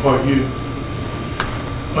or you.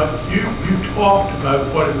 But you talked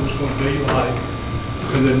about what it was going to be like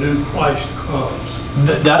when the new Christ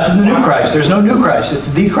comes. That's the new Christ. There's no new Christ. It's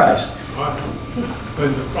the Christ. Right.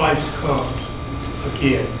 When the Christ comes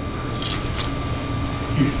again.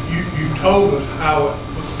 You told us how it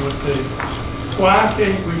would be. Why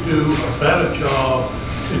can't we do a better job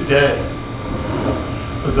today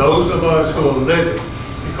for those of us who are living?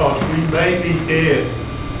 Because we may be dead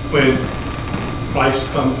when Christ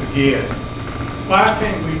comes again. Why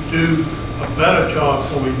can't we do a better job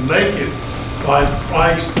so we make it like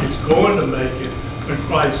Christ is going to make it when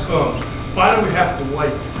Christ comes? Why do we have to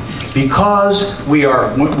wait? Because we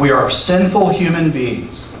are sinful human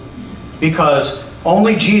beings. Because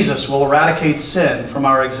only Jesus will eradicate sin from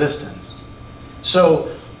our existence. So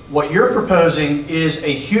what you're proposing is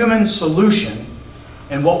a human solution,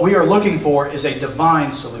 and what we are looking for is a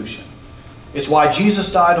divine solution. It's why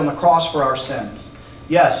Jesus died on the cross for our sins.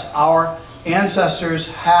 Yes, our ancestors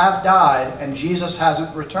have died and Jesus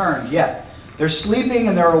hasn't returned yet. They're sleeping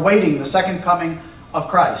and they're awaiting the second coming of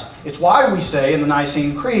Christ. It's why we say in the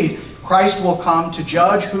Nicene Creed, Christ will come to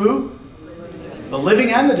judge who? The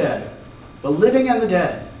living and the dead. The living and the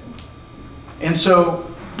dead. And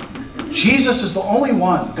so Jesus is the only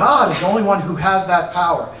one, God is the only one who has that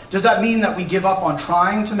power. Does that mean that we give up on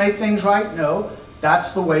trying to make things right? No.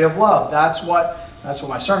 That's the way of love. That's what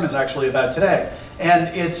my sermon's actually about today.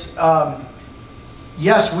 And it's,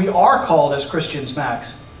 yes, we are called as Christians,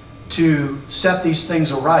 Max, to set these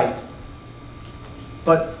things aright.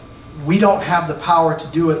 But we don't have the power to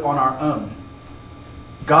do it on our own.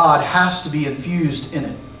 God has to be infused in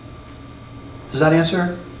it. Does that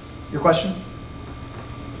answer your question?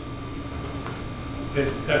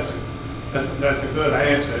 That's a good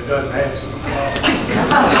answer. It doesn't answer the problem.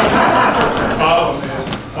 The problem is,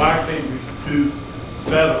 why can't we do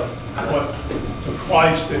better what the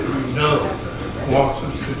Christ that we know wants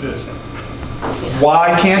us to do?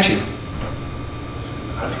 Why can't you?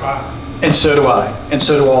 I try. And so do I. And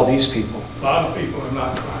so do all these people. A lot of people are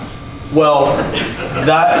not trying. Well,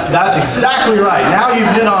 that's exactly right. Now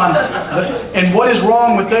you've hit on, and what is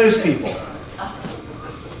wrong with those people?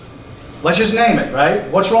 Let's just name it, right?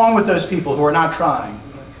 What's wrong with those people who are not trying?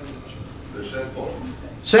 They're sinful.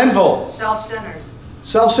 Sinful. Self-centered.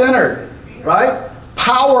 Self-centered, right?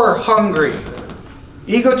 Power hungry.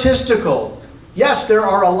 Egotistical. Yes, there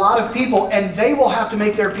are a lot of people, and they will have to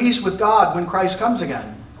make their peace with God when Christ comes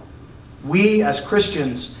again. We as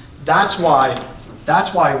Christians, that's why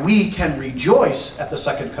we can rejoice at the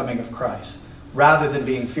second coming of Christ, rather than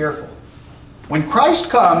being fearful. When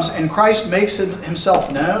Christ comes and Christ makes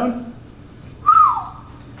himself known,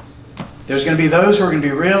 there's going to be those who are going to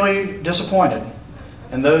be really disappointed,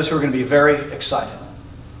 and those who are going to be very excited.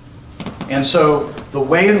 And so the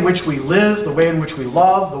way in which we live, the way in which we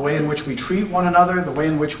love, the way in which we treat one another, the way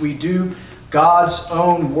in which we do God's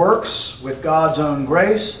own works with God's own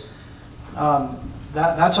grace,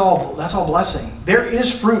 that's all blessing. There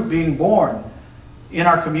is fruit being born in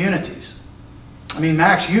our communities. I mean,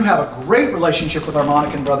 Max, you have a great relationship with our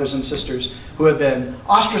Monacan brothers and sisters who have been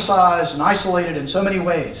ostracized and isolated in so many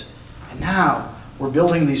ways. And now we're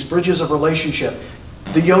building these bridges of relationship.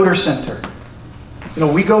 The Yoder Center. You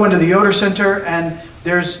know, we go into the Yoder Center and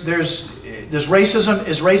there's racism.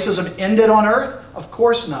 Is racism ended on earth? Of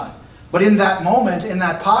course not. But in that moment, in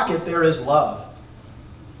that pocket, there is love.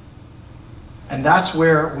 And that's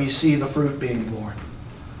where we see the fruit being born.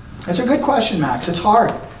 It's a good question, Max. It's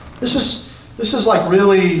hard. This is like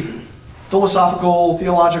really philosophical,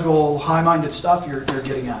 theological, high-minded stuff you're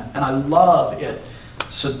getting at. And I love it.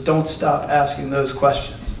 So don't stop asking those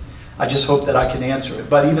questions. I just hope that I can answer it.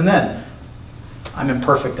 But even then, I'm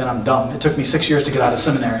imperfect and I'm dumb. It took me 6 years to get out of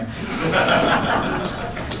seminary.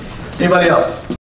 Anybody else?